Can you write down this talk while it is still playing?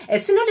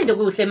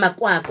Lindokuhle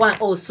Macuacua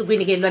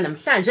osukwini ke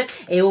lwanamhlanje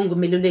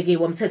ungumeluleki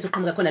womthetho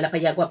uqhamuka khona lapha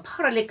yakwa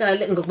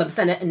paralegal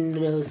ngokubambisana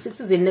no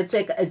Citizen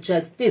Network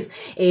Justice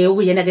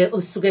uyena ke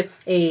usuke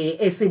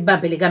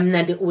esibambele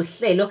kamnandi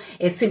uhlelo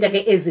ethinta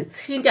ke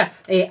ezithinta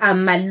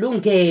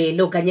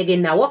amalungelo kanye ke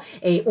nawo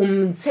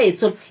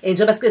umthetho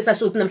njengoba sike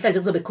sasho ukuthi namhlanje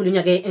kuzobe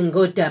khulunywa ke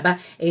ngodaba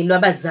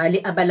lwabazali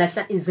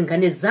abalahla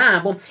izingane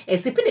zabo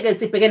siphinde ke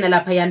sibhekena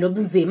lapha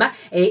yanobunzima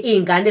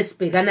izingane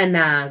sibhekana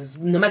nazo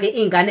noma ke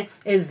izingane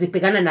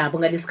ezibhekana nabo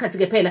ngalesikhathi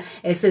ke phela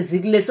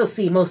sezikuleso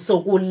simo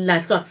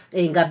sokulahlwa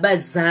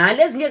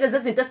ngabazali. Ezinye ke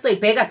zezinto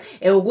esizoyibheka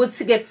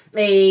ukuthi ke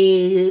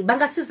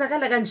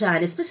bangasizakala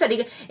kanjani, especially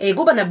ke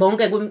kuba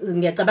nabonke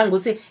ngiyacabanga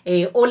ukuthi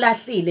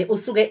olahlile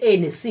usuke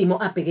enesimo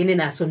abhekene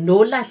naso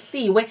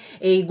nolahliwe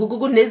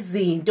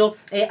kunezinto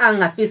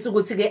angafisa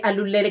ukuthi ke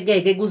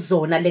alulekeke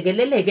kuzona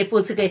lekeleleke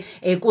futhi ke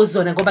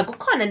kuzona ngoba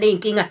kukhona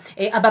nezinkinga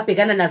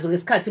ababhekana nazo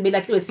ngesikhathi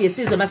belahliwe. Siye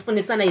sizwe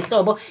masifunisana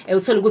ihlobo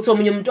uthola ukuthi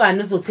omunye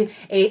umntwana uzothi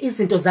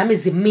izinto zami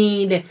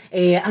zimile,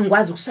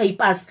 angikwazi ukushaya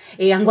ipasi,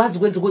 angikwazi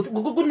ukwenza ukuthi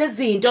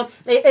kunezinto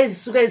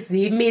ezisuke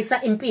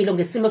zimisa impilo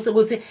ngesimo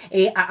sokuthi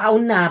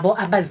awunabo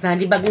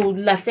abazali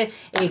bakulahle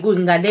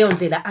ngaleyo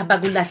ndlela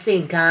abakulahle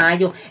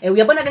ngayo.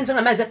 Uyabona ke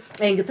njengamanje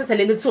ngithatha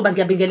leli thuba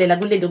ngiyabingelela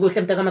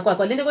kuLindokuhle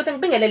Macuacua. Lindokuhle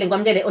ngibingelele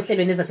ngwamukele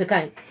ohlelweni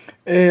ezasekhaya.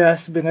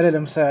 Sibingelele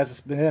msakazi,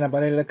 sibingelele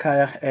nabalele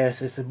ekhaya,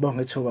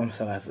 sisibonga ithuba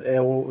msakazi.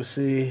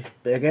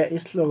 Usibheke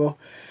isihloko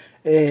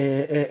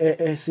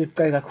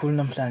esiqhaka kakhulu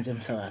namhlanje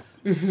msakazi.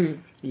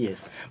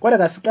 Yes. Kodwa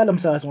kasiqala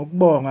msakazi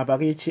ngokubonga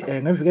bakithi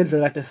ngeviki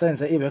edlule kade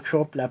senze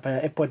i-workshop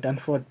lapha ePort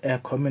Danford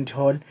Community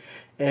Hall.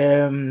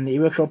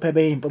 I-workshop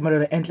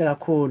ebeyimpumelelo enhle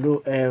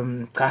kakhulu.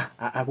 Cha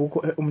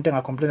akukho umuntu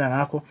engacomplaina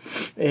ngakho.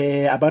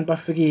 Abantu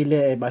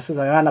bafikile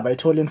basizakala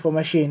bayithola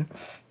information.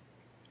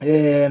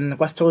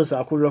 Kwasithokoza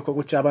kakhulu lokho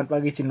ukuthi abantu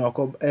bakithi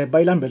nokho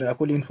bayilambele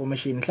kakhulu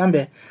information.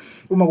 Mhlambe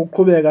uma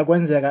kuqhubeka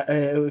kwenzeka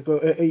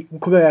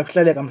kuqhubeka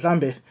kuhlaleka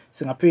mhlambe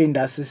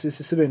singaphinda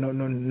sibe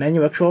nenye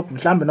workshop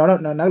mhlambe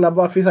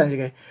nakulabo bafisa nje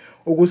ke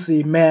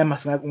ukusimema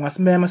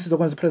ungasimema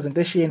sizokwenza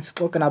presentation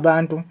sixoxe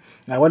nabantu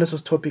ngakwaleso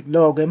topic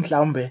lo ke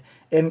mhlambe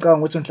engicabanga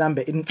ukuthi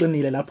mhlambe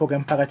iniqinile lapho ke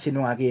emphakathini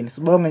ongakini.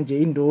 Sibonge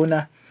nje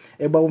induna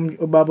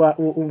ubaba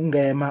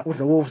ungema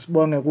uDlovu,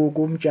 sibonge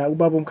kumja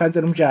ubaba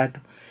umkhansela umjado.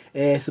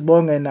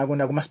 Sibonge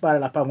nakumasipala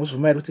lapha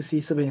nguzumela ukuthi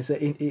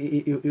siyisebenzise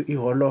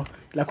iholo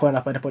la khona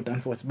lapha ePort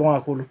Danford. Sibonga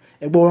kakhulu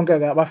bonke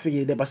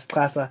abafikile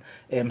basixhasa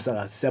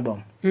msakazi,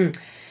 siyabonga.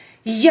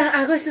 Ya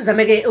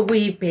akwesizame ke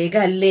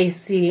ukuyibheka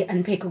lesi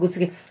unpack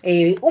ukuthi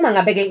ke uma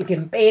ngabe ke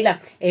ngempela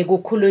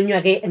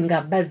kukhulunywa ke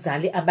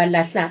ngabazali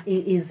abalahla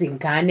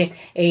izingane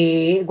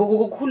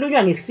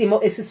kukhulunywa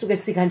ngesimo esisuke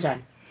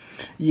sikanjani.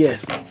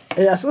 Yes.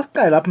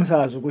 Asikuqala lapha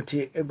msakazi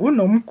ukuthi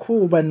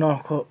kunomkhuba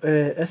nokho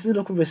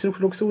esilokhu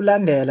besilokhu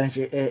siulandela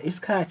nje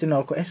isikhathi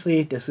nokho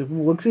eside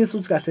sibuka kusisa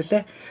ukuthi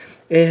kahle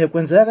hle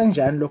kwenzeka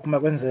kanjani lokhu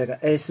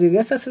makwenzeka.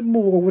 Sike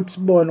sesibuka ukuthi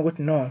sibone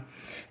ukuthi no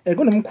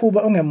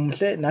kunomkhuba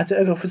ongemuhle nathi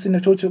e-office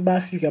ukuthi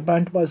bafika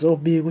abantu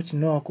bazobika ukuthi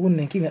no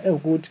kunenkinga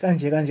ukuthi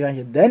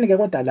kanje then ke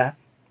kodwa la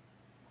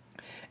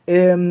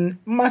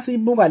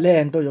masibuka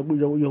lento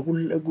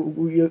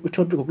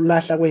topic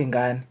yokulahla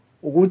kweingane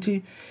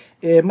ukuthi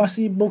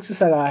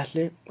masibukisisa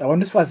kahle abantu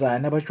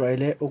besifazane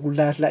abajwayele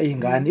ukulahla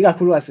izingane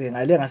ikakhulukazi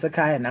ngale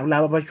ngasekhaya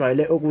nakulabo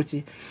abajwayele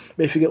ukuthi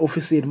befike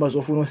officeini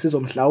bazofuna usizo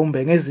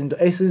mhlawumbe ngezinto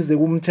esize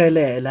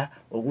kumthelela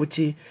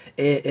ukuthi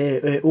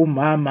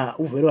umama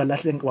uvele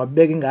walahle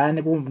wabeka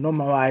ingane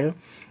kunoma wayo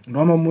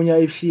noma umunye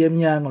ayishiye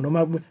eminyango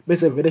noma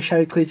bese vele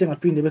eshaya ichithe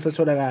ngaphinde bese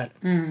tholakala.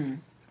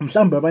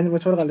 Mhlawumbe abanye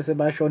batholakala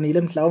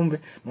sebashonile mhlawumbe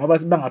ngoba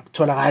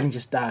bangatholakala nje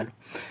isitalo.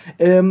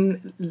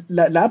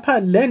 Lapha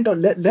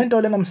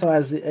lento lena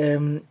msakazi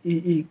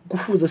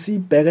kufuze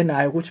sibheke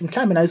nayo ukuthi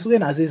mhlawumbe nayo isuke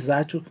nazo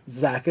izathu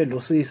zakhe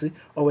lo sisi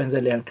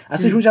owenze lento.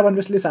 Asisho ukuthi abantu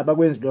besilisa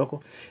abakwenzi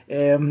lokho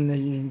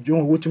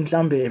njengokuthi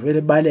mhlawumbe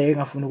vele baleke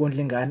ngafuna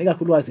ukondla ingane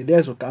ikakhulukazi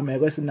lezo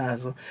gameko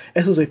esinazo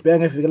esizoyibheka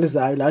ngeviki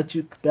elizayo la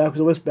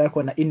kuzobe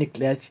khona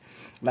i-neglect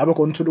lapho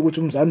khona uthola ukuthi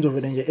umzali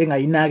uzovele nje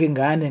engayinaki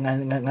ingane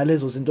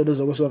ngalezo zinto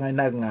lezo okusuka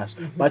ngayinaki ngazo.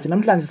 But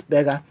namhlanje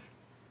sibheka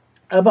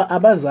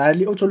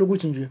abazali othola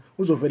ukuthi nje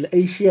uzovele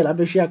eyishiya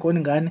lapho eshiya khona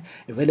ingane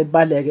vele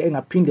baleke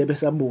engaphinde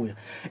besabuya.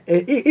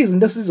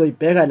 Izinto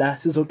sizoyibheka la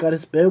sizoqala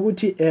sibheke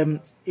ukuthi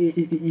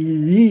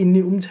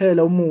yini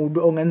umthela omubi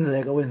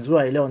ongenzeka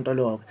wenziwa yileyo nto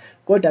lokho.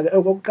 Kodwa ke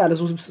okokuqala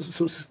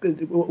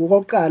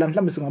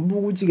mhlawumbe singabuka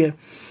ukuthi ke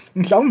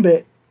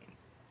mhlawumbe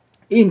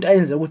into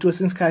ayenze ukuthi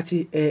kwesinye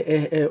isikhathi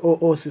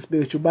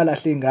osisibethu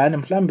balahle ingane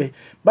mhlambe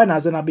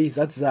banazo nabe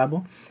izathu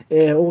zabo.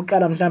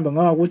 Oqala mhlambe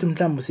ngoba ukuthi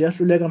mhlambe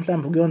siyahluleka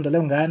mhlambe ukuyondla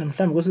le ngane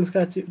mhlambe kwesinye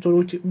isikhathi uthola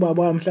ukuthi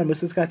ubaba mhlambe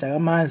sesikhathi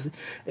akamazi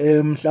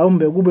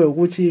mhlawumbe kube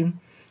ukuthi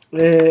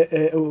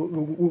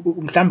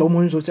mhlambe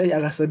umuntu uzothi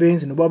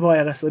akasebenzi nobaba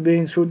waye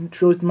akasebenzi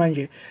shothi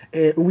manje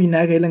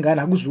ukuyinakela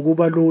ingane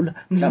akuzukuba lula.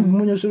 Mhlambe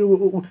umunye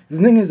usuke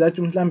ziningi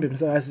izathu mhlambe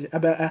msakazi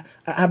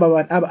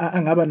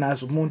angaba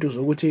nazo umuntu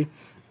uzokuthi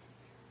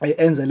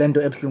enze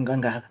lento ebhlungu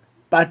kangaka.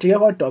 But ke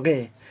kodwa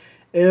ke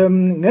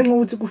ngenxa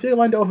ukuthi kufika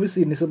abantu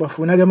e-ofisini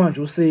sebafuna ke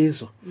manje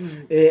usizo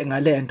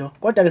ngalento,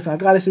 kodwa ke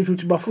singaqala sithi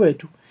ukuthi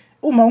bafowethu,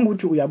 uma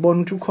ukuthi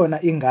uyabona ukuthi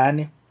ukhona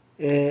ingane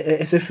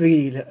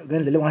esefikile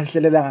ngendlela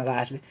ongahlelelanga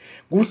kahle,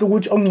 kuhle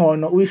ukuthi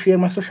ongcono uyishiye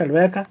ama-social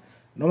worker,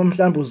 noma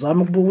mhlawumbe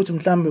uzama ukubuka ukuthi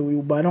mhlawumbe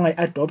ubani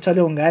ongayi-adoptha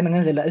leyo ngane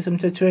ngendlela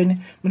esemthethweni,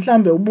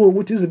 mhlawumbe ubuke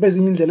ukuthi iziphi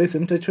ezinye indlela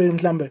ezisemthethweni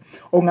mhlawumbe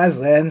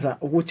ongazenza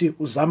ukuthi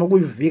uzame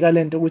ukuyivika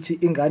lento ukuthi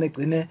ingane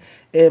igcine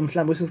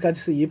mhlawumbe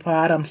isikhathi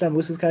siyiphara, mhlawumbe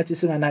isikhathi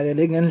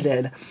singanakeleki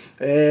ngendlela,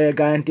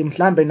 kanti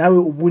mhlawumbe nawe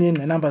ubunye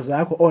ingqinamba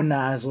zakho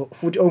onazo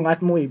futhi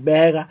ongathi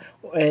muyibeka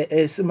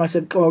sima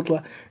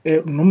sekuxoxa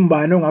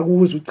nombani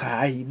ongakuza uthi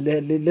hayi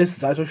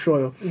lesizathu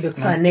oshoyo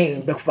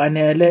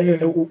bekufanele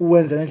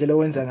uwenze ngendlela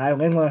owenza ngayo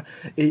ngenxa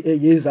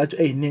yezizathu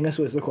eziningi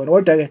esuke sekhona.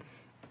 Kodwa ke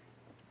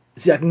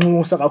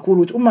siyakunxusa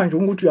kakhulu ukuthi uma nje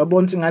ukuthi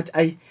uyabona ukuthi ngathi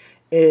ayi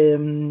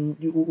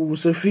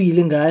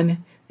usefikile ingane,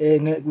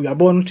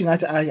 uyabona ukuthi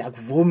ngathi ayi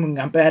akuvumi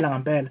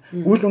ngempela,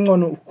 kuhle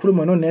ungcono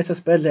ukukhuluma nonesi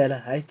esibhedlela,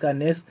 hayi cha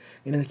nesi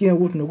nginenkinga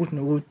ukuthi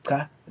nokuthi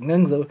cha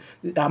ngenze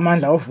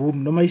amandla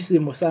awavumi noma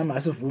isimo sami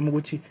asivumi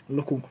ukuthi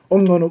lokhu,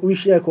 ongcono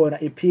uyishiye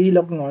khona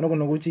iphila kungcono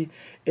kunokuthi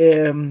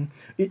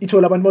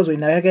ithola abantu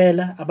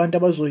bazoyinakekela, abantu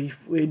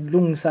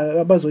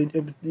abazoyilungisa,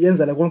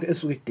 abazoyenza konke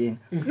esuke idinga.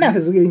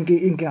 Nazi ke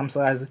inkinga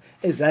msakazi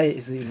ezaye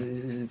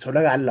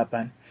zitholakala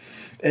lapha.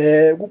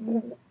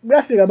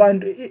 Kuyafika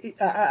abantu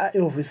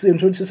e-ofisini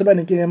ukuthi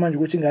sebanenkinga manje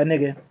ukuthi ingane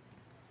ke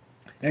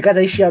ngenkathi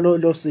ayishiya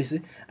lo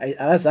sisi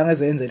akazange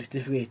ezenze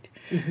isitifiketi.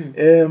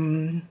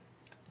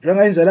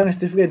 Njengoba indlela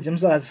ngesitifiketi nje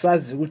msakazi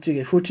sazi ukuthi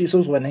ke futhi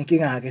sokuzoba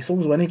nenkinga ke,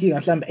 sokuzoba nenkinga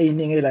mhlawumbe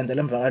eziningi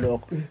ezilandela emva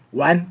kwalokho.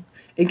 One,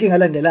 inkinga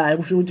elandelayo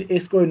kusho ukuthi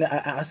esikoleni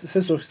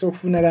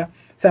sokufuneka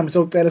mhlawumbe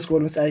sokucela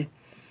esikoleni ukuthi ayi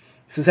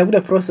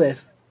sisekule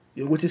process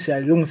yokuthi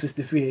siyalungisa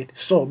isitifiketi,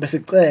 so bese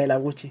sicela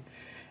ukuthi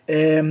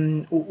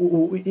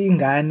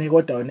ingane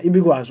kodwa yona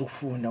ibikwazi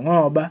ukufunda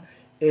ngoba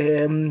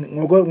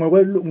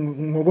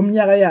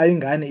ngokomnyaka yayo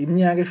ingane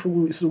iminyaka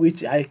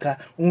isukuthi hayi cha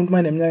umuntu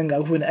manje eminyaka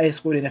engakufunda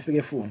ayesikoleni afike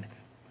efunda.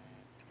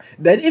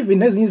 Then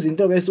even ezinye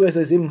izinto ke esuke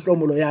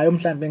sezimhlomulo yayo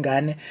mhlawumbe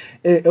ingane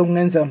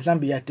okungenza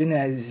mhlawumbe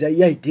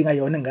iyayidinga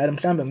yona ingane,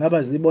 mhlawumbe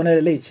ngaba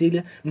zibonelele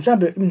ezithile,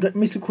 mhlawumbe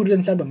misikhulile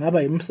mhlawumbe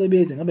ngaba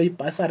imisebenzi, ngaba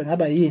ibhasari,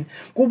 ngaba yini,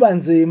 kuba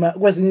nzima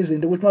kwezinye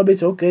izinto ukuthi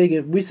mabethi okay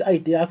ke buyisa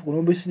ID yakho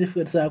noma buyisa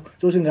isitifiketi sakho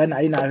sokuthi ingane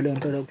ayinayo le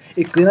nto lokho,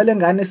 igcina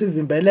lengane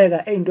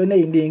esivimbeleka ezintweni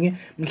eziningi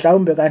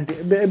mhlawumbe kanti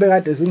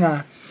ebekade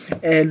zinga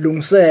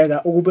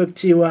lungiseka ukube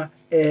kuthiwa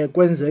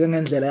kwenzeke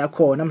ngendlela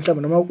yakhona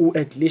mhlawumbe noma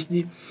at least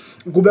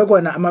kube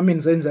khona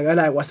ama-means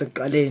enzakalayo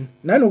kwasekuqaleni.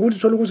 Nanokuthi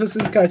uthola ukuthi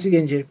sesikhathi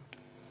ke nje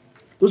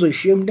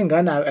uzoyishiya umuntu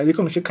ingane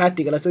alikho ngisho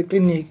ikhadi ke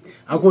laseklinikhi,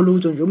 akho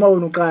lutho nje. Uma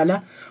wena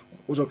uqala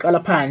uzoqala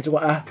phansi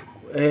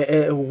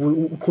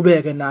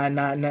uqhubeke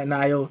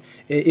nayo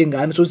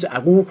ingane sokuthi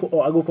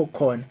akukho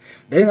khona,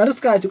 then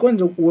ngalesikhathi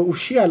kwenze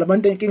ushiya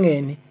labantu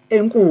enkingeni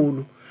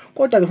enkulu.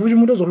 Kodwa ke futhi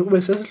umuntu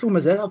ozobe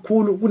sesihlukumezeka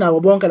kakhulu kunabo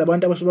bonke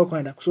labantu abasuka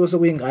khona kusuke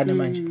sekuyingane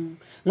manje,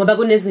 ngoba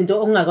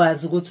kunezinto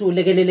ongakwazi ukuthi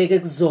ulekeleleke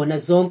kuzona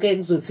zonke,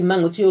 kuzothi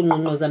mangathi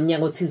uyonqonqoza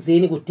minyango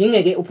thizeni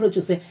kudingeke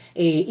uproduce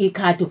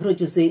ikhadi,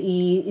 uproduce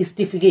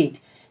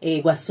isitifiketi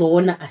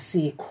kwasona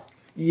asikho.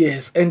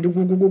 Yes, and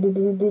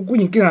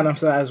kuyinkinga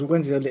namsazi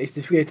ukwenzela le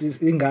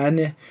isitifiketi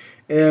ingane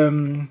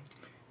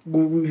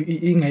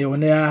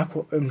ingeyona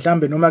yakho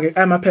mhlambe noma ke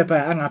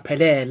amaphepha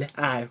angaphelele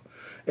ayo.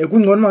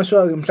 Kungcono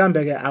masho ke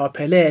mhlambe ke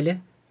awaphelele,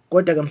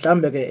 kodwa ke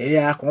mhlambe ke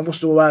eyakho ngoba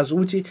usuwazi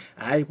ukuthi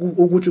hayi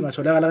ukuthi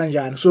ungatholakala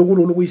kanjani, so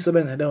kulula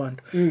ukuyisebenza leyo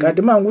nto.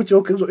 Kanti manje ukuthi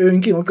okay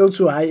inkinga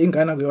ukuthi hayi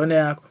ingane kuyona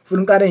yakho,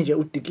 ufuna uqale nje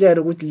udeclare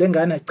ukuthi le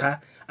ngane cha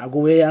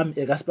akuwe yami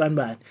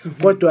ekasibanibani,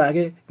 kodwa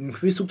ke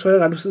ngifisa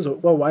ukutholakala usizo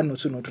kwa 1 no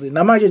 2 no 3.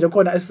 Namanje nje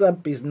khona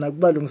esisabhizi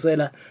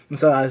nakubalungisela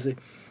msakazi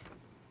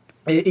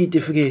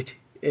i-certificate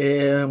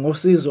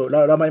ngosizo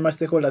lama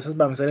stakeholders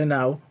esibambisene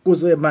nawo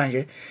kuze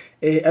manje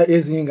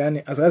ezinye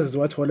ingane azazi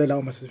ziwathole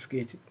lawo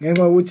ma-certificate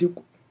ngenxa ukuthi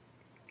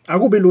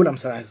akubi lula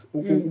msakazi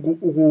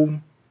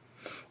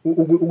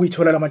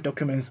ukuyithola lama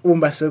documents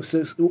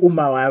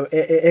uma wayo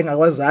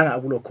engakwazanga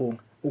akulokhunga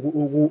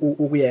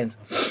ukuyenza.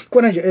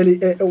 Khona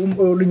nje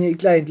olunye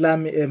iclient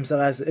lami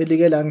msakazi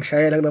elike la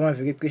ngishayela kulama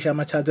viki cisha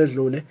amathathu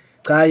edlule,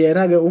 cha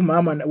yena ke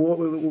umama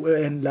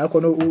la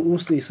khona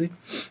usisi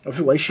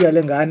ufike wayishiya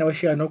lengane,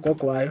 washiya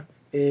nogogo wayo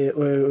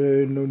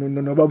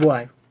nobaba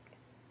wayo.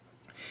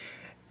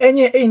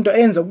 Enye into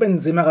enza kube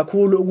nzima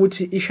kakhulu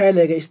ukuthi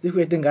ishayeleke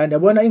isitifiketi ingane,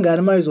 yabona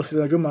ingane uma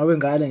izofika nje uma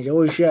wengane nje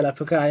oyishiya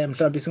lapha ekhaya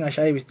mhlawumbe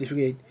singashayile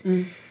isitifiketi,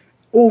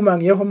 uma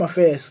ngiye home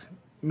affairs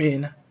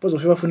mina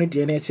bazofika bafuna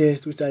i-DNA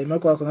test ukuthi hayi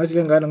makwakho ngathi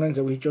le ngane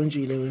ngenze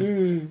uyitshontshile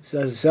wena,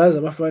 siyazi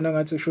abafana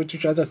ngathi kusho ukuthi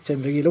ushada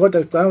sithembekile,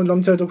 kodwa ngicabanga lo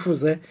mthetho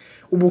kufuze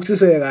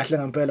ubukisiseke kahle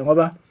ngempela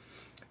ngoba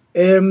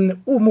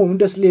uma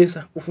umuntu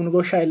esilisa ufuna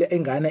ukushayela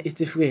ingane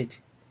isitifiketi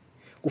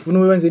kufuna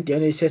uyenze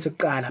i-DNA test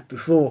eqala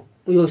before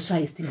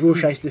uyoshaya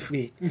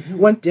isitifiketi.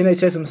 One DNA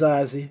test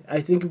msazi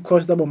I think it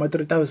cost about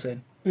 3,000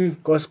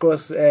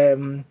 because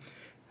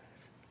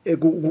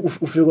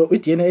ufike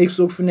i-DNA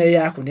kusokufuna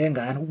yakho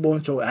nengane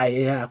ukubona ukuthi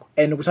hayi yakho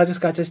and kuthatha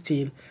isikhathi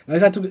esithile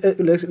ngakhathi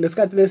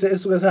lesikhathi lesi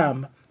esuke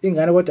sihamba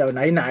ingane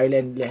kodwa ayinayo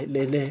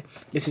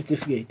le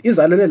certificate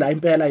izalele la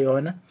impela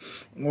yona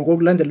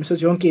ngokulandela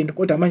umthetho yonke into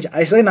kodwa manje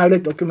ayisenayo le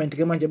document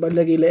ke manje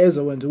ebalekile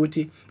ezokwenza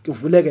ukuthi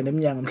kuvuleke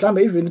neminyango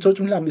mhlambe even uthola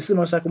mhlambe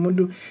isimo sakhe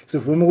umuntu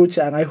sivuma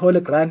ukuthi angayihola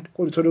grant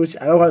kodwa uthola ukuthi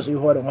akakwazi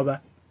uyihola ngoba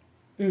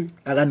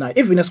akanayo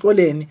even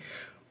esikoleni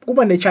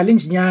kuba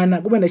ne-challenge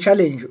nyana kuba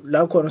ne-challenge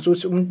la khona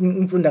ukuthi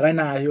umfundi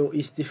akanayo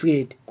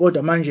i-certificate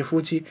kodwa manje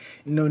futhi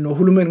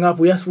nohulumeni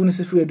ngapha uyasifuna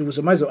i-certificate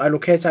ukuze maze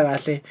allocate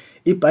kahle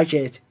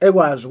i-budget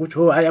ekwazi ukuthi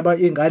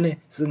hayi ingane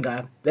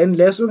zingaka then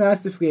leso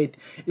nga-certificate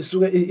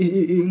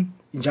isuke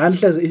njalo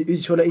hleze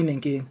ithola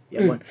inenkinga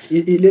yabona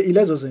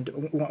ilezo zinto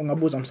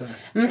ungabuza msakazi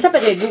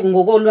mhlawumbe ke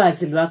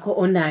ngokolwazi lwakho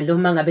onalo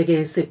mangabe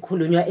ke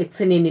sekukhulunywa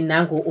ekuthenini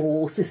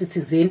nangu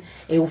usisithizini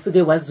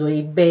ufike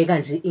wazoyibeka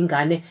nje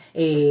ingane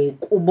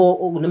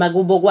kubo noma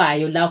kubo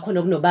kwayo la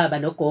khona kunobaba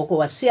nogogo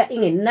washiya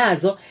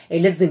ingenazo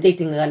lezi zinto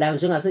ezidingakalayo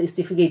njengaso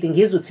certificate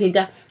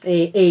ngizuthinta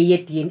ye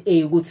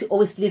DNA ukuthi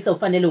owesilisa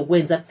ufanele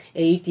ukwenza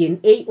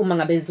i-DNA uma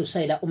ngabe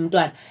ezoshayela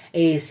umntwana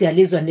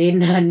siyalizwa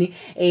nenani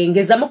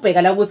ngezama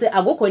ukubheka la ukuthi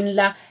akukho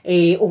la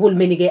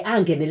uhulumeni ke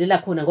angenelela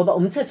khona ngoba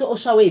umthetho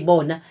oshawe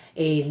ibona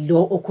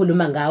lo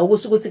okhuluma ngawo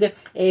kusho ukuthi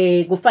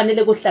ke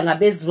kufanele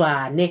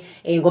kuhlangabezwane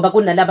ngoba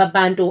kunalabo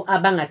abantu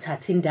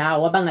abangathathi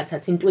indawo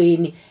abangathathi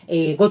intweni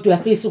kodwa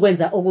uyafisa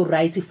ukwenza oku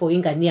right for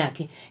ingane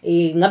yakhe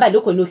ngaba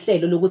lokho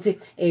nohlelo lokuthi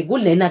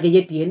kulena ke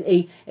ye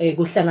DNA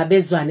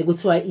kuhlangabezwane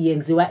kuthiwa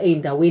yenziwa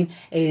eindaweni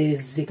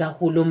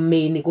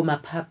zikahulumeni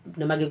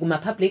noma ke kuma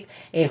public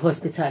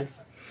hospitals.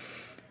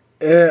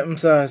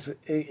 Msazi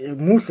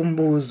muhle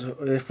umbuzo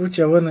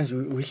futhi yabona nje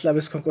uyihlaba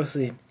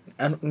esikhonkosini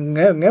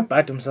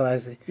ngebhadi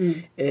msakazi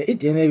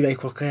i-DNA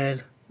uyayikhokhela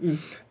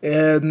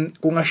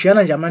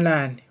kungashiyana nje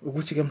amanani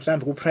ukuthi ke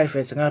mhlambe ku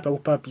private ngapha ku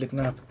public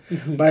ngapha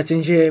but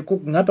nje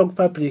ngapha ku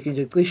public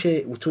nje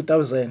cishe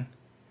u2000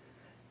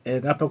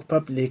 ngapha ku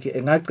public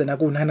engagcina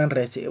ku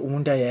 900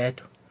 umuntu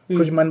ayedwa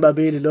kusho manje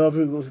babili lo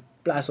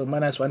plus or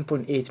minus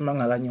 1.8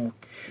 mangakanyuki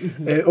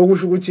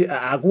okusho ukuthi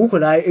akukho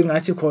la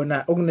engathi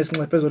khona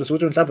okunesincephezelo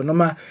sokuthi mhlawumbe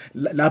noma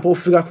lapho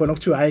ufika khona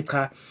ukuthi hayi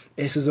cha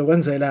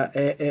sizokwenzela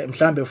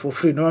mhlawumbe for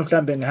free noma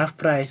mhlawumbe nge-half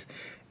price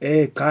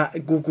cha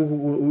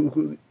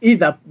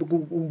either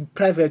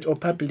private or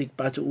public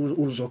but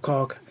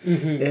uzokhokha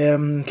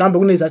mhlawumbe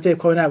kunezathu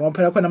ekhona ngoba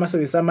phela khona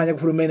amasevisi amanye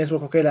kuhulumeni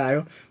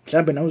esibokhokhelayo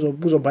mhlawumbe nawe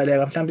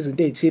uzobaleka mhlawumbe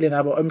izinto ezithile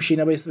nabo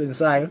emshini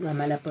abayisebenzisayo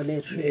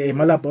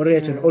ama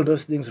laboratory and all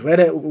those things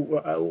vele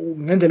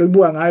ngendlela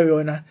uyibuka ngayo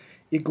yona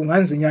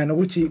kunganzinyana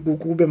ukuthi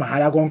kube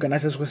mahala konke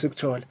nathi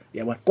esikuthola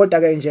yabona kodwa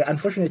ke nje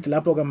unfortunately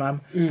lapho ke mama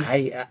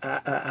hayi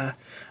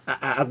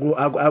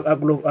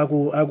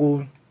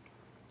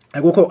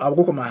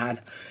akukho mahala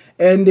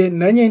and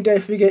nenye into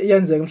efike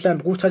iyenzeka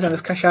mhlambe kuthatha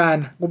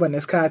nesikhashana kuba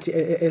nesikhathi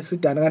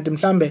esidana kanti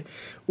mhlambe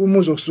uma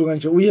uzosuka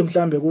nje uye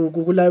mhlambe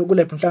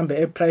kulephi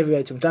mhlambe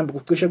private mhlambe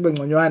kucishe kube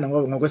ngconywana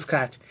ngoba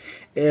ngokwesikhathi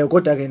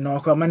kodwa ke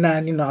nokho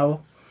amanani nawo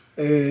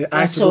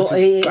athi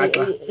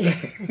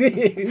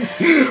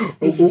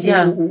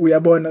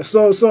uyabona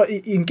so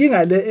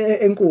inkinga le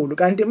enkulu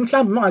kanti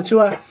mhlambe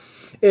mangathiwa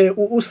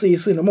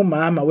usisi noma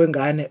umama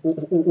wengane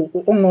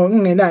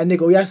ungenani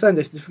ke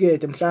uyasenza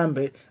certificate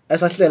mhlambe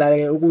asahlela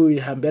ke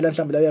ukuyihambela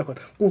mhlambe la uyakhona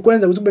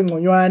ukwenza ukuthi kube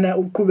ngconywana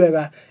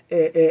uqhubeka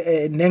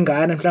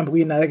nengane mhlambe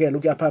kuyinakekela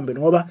ukuya phambili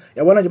ngoba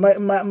yabona nje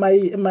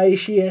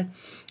mayishiye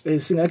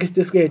singakho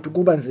certificate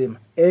kuba nzima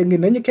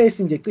ngenye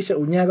case nje cishe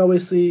unyaka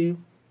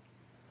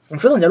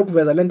ngifisa njalo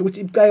ukuveza lento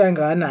ukuthi icaya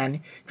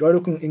kangakanani njalo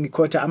lokhu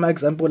ngikhotha ama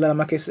example la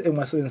ama case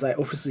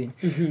engiwasebenzayo officeini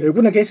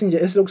kune case nje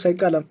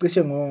esilokusayiqala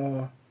cishe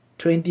ngo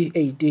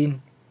 2018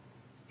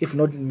 if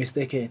not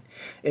mistaken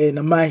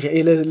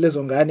namanje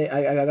lezo ngane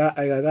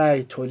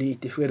akakayitholi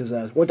i-difficult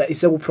zazo kodwa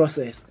iseku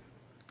process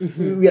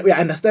we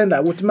understand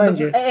ukuthi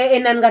manje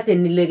enani kade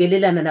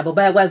nilekelelana nabo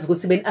bayakwazi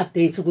ukuthi ben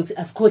update ukuthi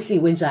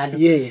asikhohliwe njalo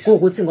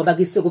ukuthi ngoba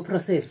kuseku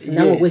process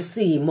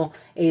nangokwesimo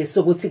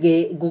sokuthi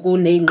ke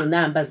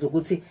kuneyingqinamba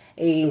zokuthi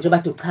njengoba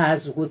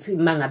duchaza ukuthi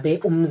mangabe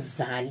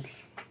umzali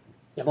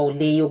yabo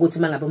leyo ukuthi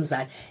mangabe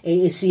umzali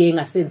eshiye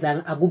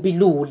engasenzanga akubi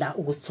lula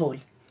ukusithola.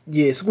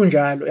 Yes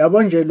kunjalo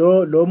yabo nje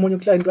lo munye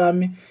uclient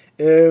wami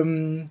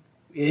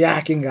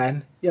yakhe ingane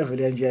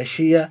yavele nje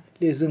yashiya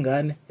lezi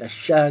ngane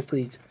yashaya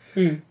chitha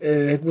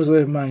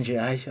kuzowe manje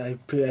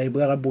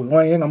ayibuka kabuyi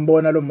ngoba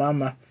ngiyengambona lo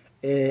mama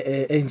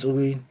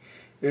einsukwini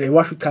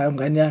washo cha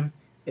ingane yami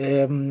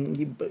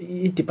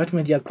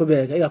i-department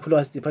yaqhubeka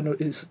ikakhulukazi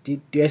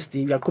DSD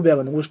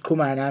yaqhubeka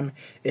nokusiqhumana nami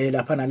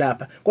lapha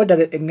nalapha kodwa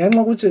ke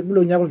ngenxa ukuthi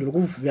kulonyaka nje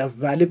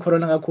kuyavala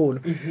icorona kakhulu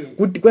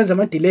kuthi kwenza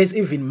ama delays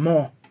even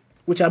more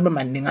ukuthi abe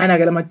maningana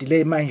ke lama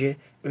delay manje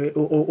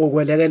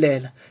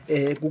okwelekelela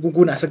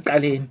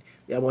kunasekuqaleni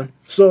yabona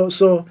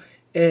so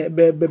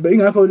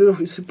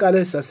ingakho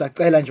isiqale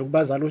sasacela nje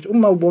kubazali ukuthi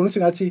uma ubona ukuthi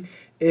ngathi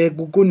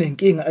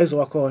kunenkinga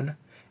ezoba khona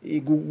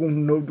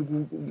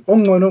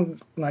ongcono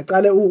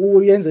ngaqale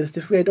uyenze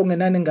certificate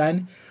ongenani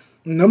ingane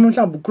noma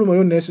mhlawumbe ukhuluma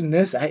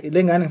nonesi hayi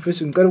lengane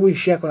ngifisa ngicela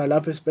ukuyishiya khona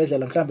lapha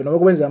esibhedlela mhlawumbe noma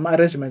kwenza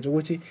ama-arrangements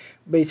ukuthi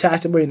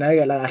beyithathe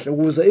boyinakekela kahle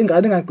ukuze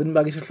ingane ingagcini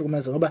bakhe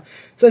isihlukumeza ngoba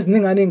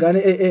seziningane ingane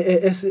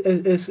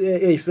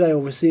eyifikayo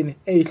ovusini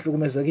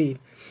eyihlukumezekile.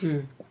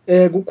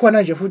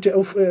 Kukhona nje futhi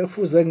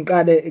kufuze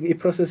ngiqale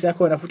i-process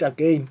yakhona futhi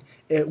again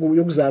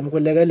yokuzama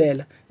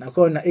ukulekelela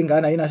nakhona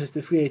ingane ayinaso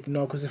certificate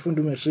nokho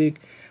sifunda umatric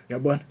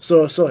uyabona.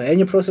 So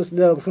enye process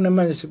leyo kufuna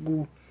manje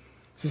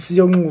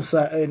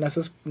siyonxusa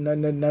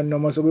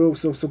noma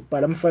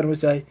sokubhala umfana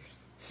ukuthi hayi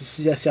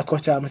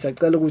siyakhothama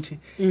siyacela ukuthi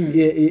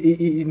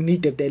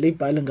inidedele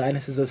ibhale ingane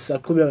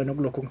sizosaqhubeka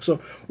nokulokho. So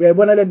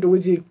uyayibona lento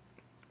ukuthi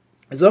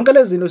zonke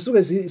lezi zinto suke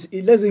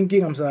lezi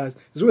inkinga msakazi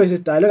zuke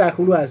sidale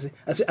kakhulukazi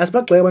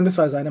asibagxeke abantu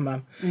besifazane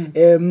mama.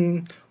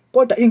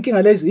 Kodwa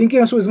inkinga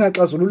suke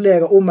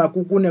zingaxazululeka uma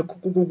kune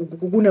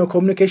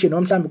communication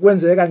noma mhlawumbe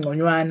kwenzeka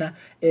ngconywana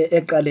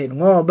eqaleni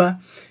ngoba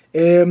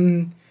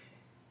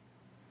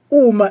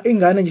uma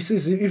ingane nje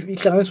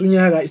ihlanganisa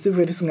unyaka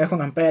isivele singekho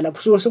ngempela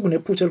kusuke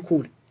sekunephutha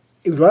elikhulu.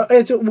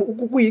 Ethi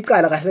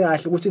kuyiqala kahle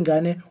kahle ukuthi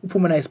ingane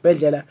uphuma nayo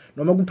esibhedlela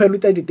noma kuphela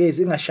u30 days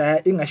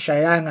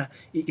ingashayanga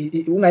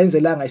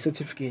ungayenzelanga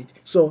i-certificate.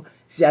 So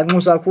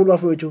siyanxusa kakhulu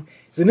bafowethu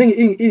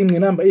ziningi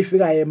ingqinamba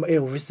efikayo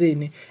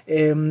ehofisini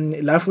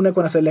la ufuna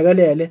khona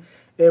selekelele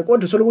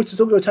kodwa uthola ukuthi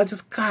sokuyothatha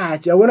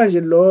isikhathi yabona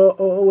nje lo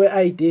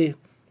we-ID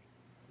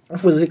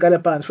ufuze iqale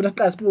phansi ufuna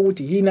siqale sibuke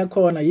ukuthi yini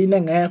khona yini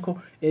engekho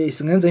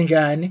singenze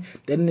njani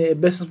then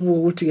bese sibuke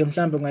ukuthi ke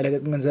mhlambe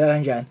kungenzeka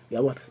kanjani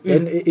uyabona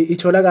then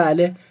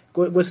itholakale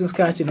kwesinye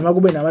isikhathi noma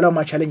kube namalawo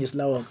ma-challenges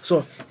lawo.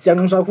 So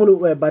siyanxusa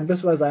kakhulu bantu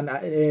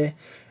besifazana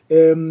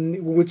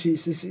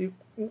ukuthi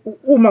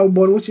uma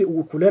ubona ukuthi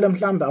ukhulela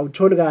mhlambe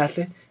awutholi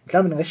kahle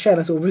mhlambe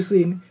ningashayana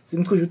sevusini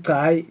simchuje ukuthi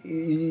hayi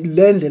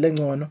le ndlela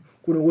engcono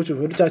kunokuthi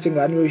uvele uthathe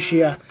ingane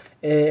uyoyishiya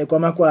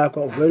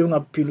kwaMacuacua uvele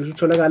ungaphinde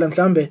utholakala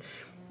mhlambe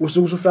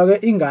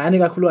usufake ingane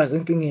kakhulukazi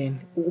enkingeni.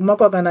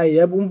 uMacuacua naye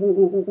yebo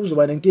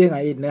uzoba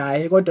nenkinga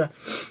naye kodwa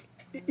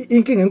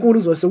inkinga enkulu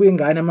uzose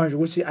kuyingane manje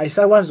ukuthi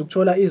ayisakwazi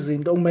ukuthola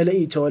izinto okumele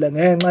iyithole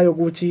ngenxa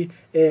yokuthi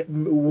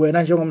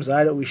wena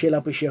njengomzali uyishiye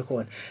lapho ishiye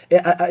khona.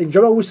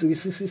 Njengoba ukuthi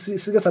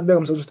sike sabeka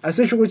msebenzi ukuthi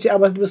asisho ukuthi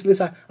abantu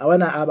besilisa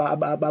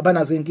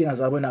abanazo inkinga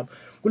zabo nabo.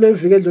 Kule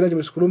viki edlule nje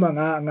besikhuluma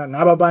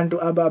ngaba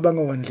abantu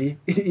abangondli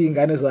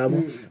ingane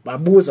zabo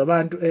babuza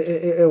abantu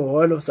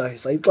ehholo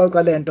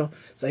sayixoxa lento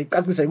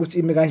sayicacisa ukuthi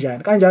imi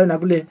kanjalo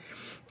nakule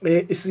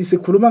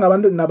sikhuluma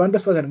nabantu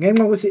besifazane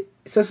ngenxa ukuthi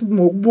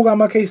sesimokubuka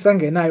ama-case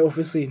angenayo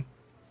ofisini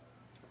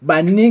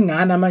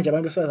baningana manje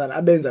abantu besifazane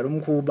abenza lo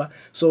mkhuba.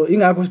 So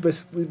ingakho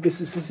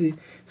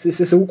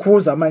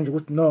sesukhuza manje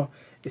ukuthi no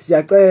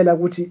siyacela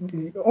ukuthi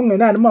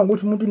ongenani uma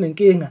ukuthi umuntu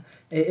unenkinga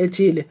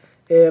ethile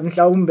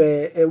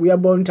mhlawumbe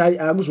uyabona ukuthi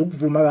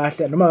akuzukuvuma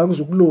kahle noma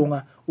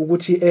akuzukulunga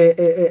ukuthi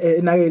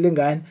enakele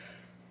ingane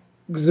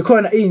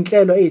zikhona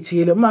izinhlelo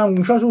ezithile uma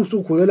ngisho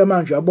usukhulela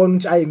manje uyabona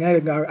ukuthi ayi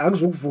ngeke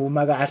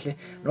akuzukuvuma kahle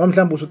noma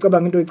mhlawumbe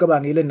usucabanga into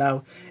oyicabangile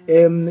nawe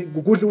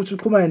kuhle ukuthi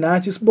uxhumane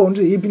nathi sibone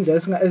ukuthi yiphi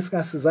indlela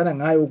esingasizana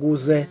ngayo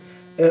ukuze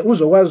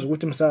uzokwazi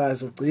ukuthi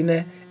umsakazi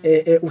ugcine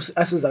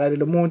asizakale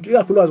lo muntu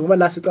ikakhulukazi ngoba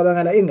la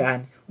sicabangela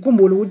ingane.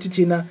 Ukhumbule ukuthi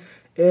thina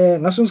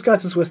ngaso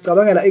isikhathi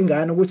sicabangela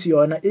ingane ukuthi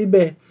yona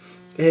ibe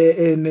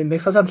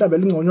nekusasa mhlawumbe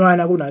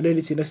lingconywana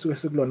kunaleli thina sisuke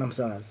sikulona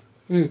msakazi.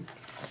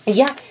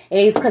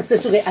 Isikhathi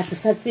sethu ke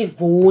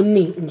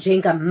asisasivuni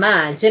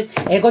njengamanje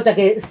kodwa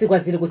ke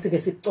sikwazile ukuthi ke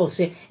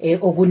sicoshe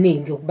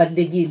okuningi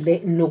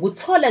okubalekile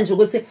nokuthola nje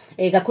ukuthi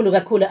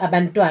kakhulu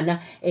abantwana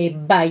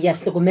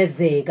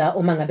bayahlukumezeka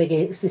uma ngabe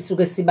ke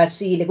sisuke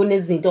sibashile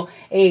kunezinto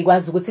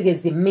ekwazi ukuthi ke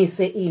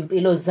zimise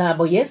impilo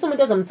zabo. Yes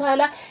umuntu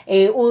ozomthola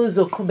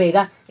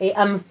uzoqhubeka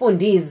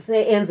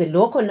amfundise enze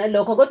lokho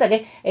nalokho kodwa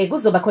ke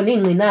kuzoba khona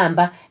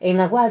ingqinamba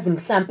engakwazi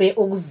mhlambe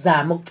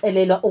ukuzama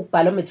ukucelelwa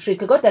ukubhala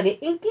matric kodwa ke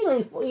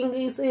inkinga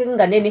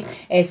inganeni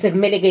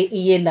sekumele ke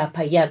iye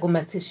lapha ya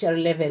kuma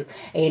tertiary level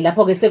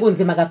lapho ke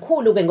sekunzima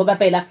kakhulu ke ngoba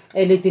phela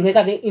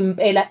lidingeka ke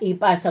impela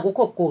ipasa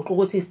kukho goqo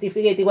ukuthi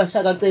certificate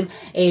kwashaka cima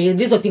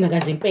lizodinga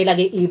kanje impela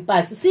ke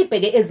ipasa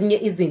sibheke ezinye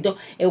izinto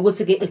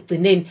ukuthi ke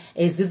ekugcineni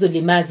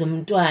zizolimaza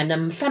umntwana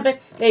mhlambe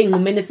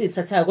einqumene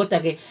esithathayo kodwa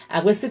ke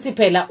akwesithi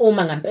phela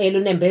uma ngempela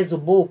unembeza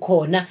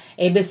ubukhona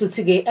bese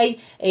uthi ke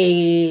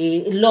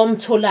lo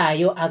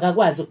mtholayo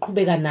akakwazi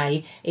ukuqhubeka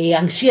naye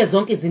angishiye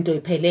zonke izinto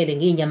iphelele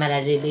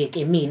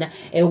nginyamaleleke mina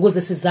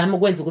ukuze sizame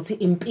ukwenza ukuthi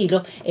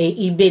impilo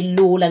ibe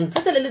lula.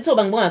 Ngithathe leli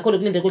thuba ngibonga kakhulu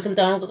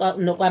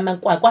kuLindokuhle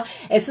Macuacua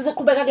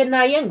sizoqhubeka ke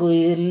naye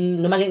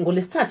noma ke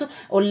ngolesithathu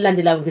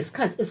olulandelayo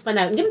ngesikhathi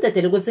esifanayo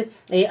ngimdedele ukuthi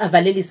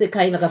avalelise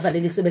ekhaya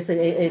ingakavalelise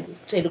bese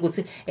sitshela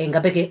ukuthi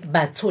ngabe ke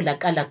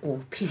batholakala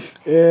kuphi.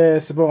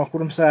 Sibonga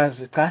kakhulu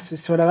umsazi cha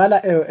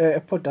sitholakala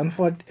ePort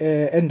Danford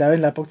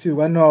endaweni lapho kuthiwa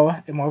kwaNowa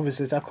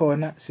emahhovisi ethu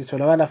akhona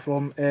sitholakala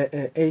from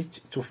 8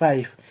 to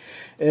 5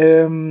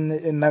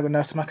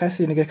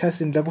 Nasemakhasini ke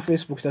khasini la ku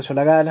Facebook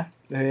siyatholakala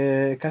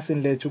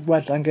khasini lethu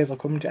kuwadlangeza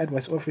Community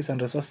Advice Office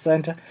and Resource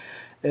Center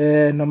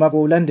noma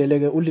kulandele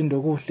ke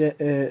uLindokuhle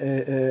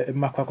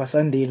Macuacua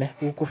Sandile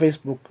ku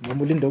Facebook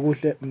noma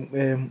uLindokuhle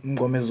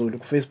Mngomezulu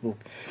ku Facebook.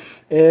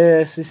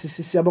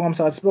 Siyabonga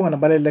msakazi, sibonga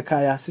nabalele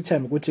ekhaya,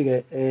 sithemba ukuthi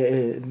ke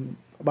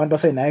abantu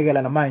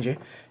basayinakekela namanje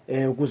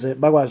ukuze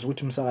bakwazi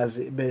ukuthi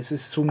umsakazi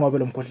besinqobe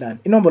lo mkhuhlane.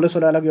 Inombolo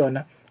esolala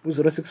kuyona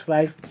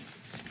u065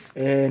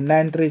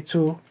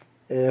 932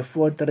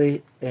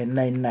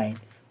 4399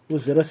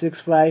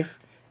 u065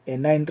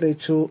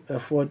 932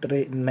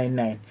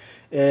 4399.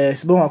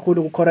 Sibonga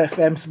kakhulu ku ICORA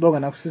FM, sibonga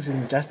na ku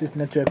Citizen Justice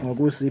Network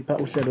ngokusipha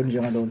uhlelo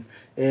njengalolu.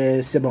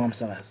 Siyabonga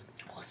msakazi.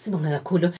 Sibonga kakhulu.